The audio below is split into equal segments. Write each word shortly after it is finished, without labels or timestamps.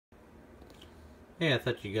Hey, I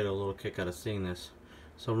thought you'd get a little kick out of seeing this.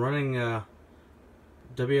 So I'm running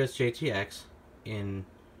WSJTX in,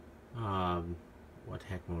 what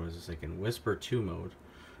heck mode is this? Like in Whisper 2 mode.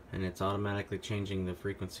 And it's automatically changing the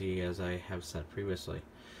frequency as I have set previously.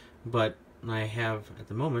 But I have, at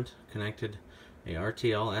the moment, connected a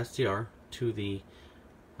RTL-SDR to the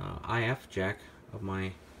IF jack of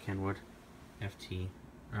my Kenwood Yaesu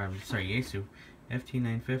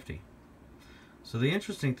FT-950. So the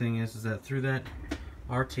interesting thing is that through that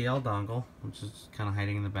RTL dongle, which is kind of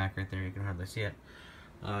hiding in the back right there, you can hardly see it,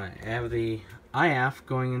 I have the IF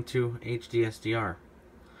going into HD SDR.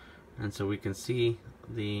 And so we can see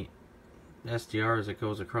the SDR as it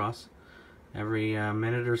goes across. Every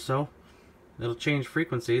minute or so, it'll change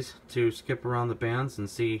frequencies to skip around the bands and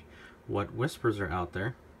see what whispers are out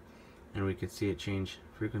there. And we can see it change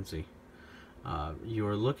frequency. You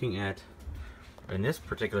are looking at, in this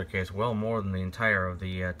particular case, well more than the entire of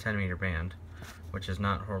the 10 meter band, which is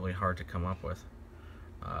not horribly hard to come up with.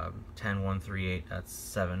 10, 1, 3, 8, that's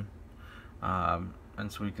 7. And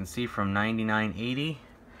so we can see from 9980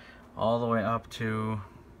 all the way up to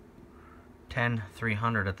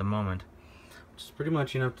 10,300 at the moment, which is pretty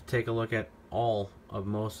much enough to take a look at all of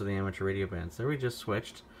most of the amateur radio bands. There we just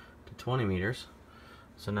switched to 20 meters.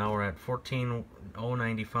 So now we're at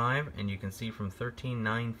 14,095, and you can see from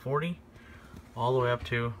 13,940 all the way up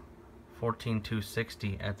to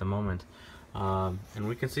 14,260 at the moment. And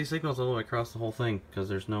we can see signals all the way across the whole thing because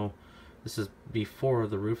there's no, this is before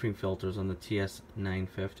the roofing filters on the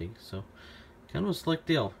TS-950. So kind of a slick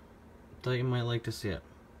deal. Thought you might like to see it.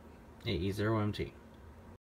 AE0MT.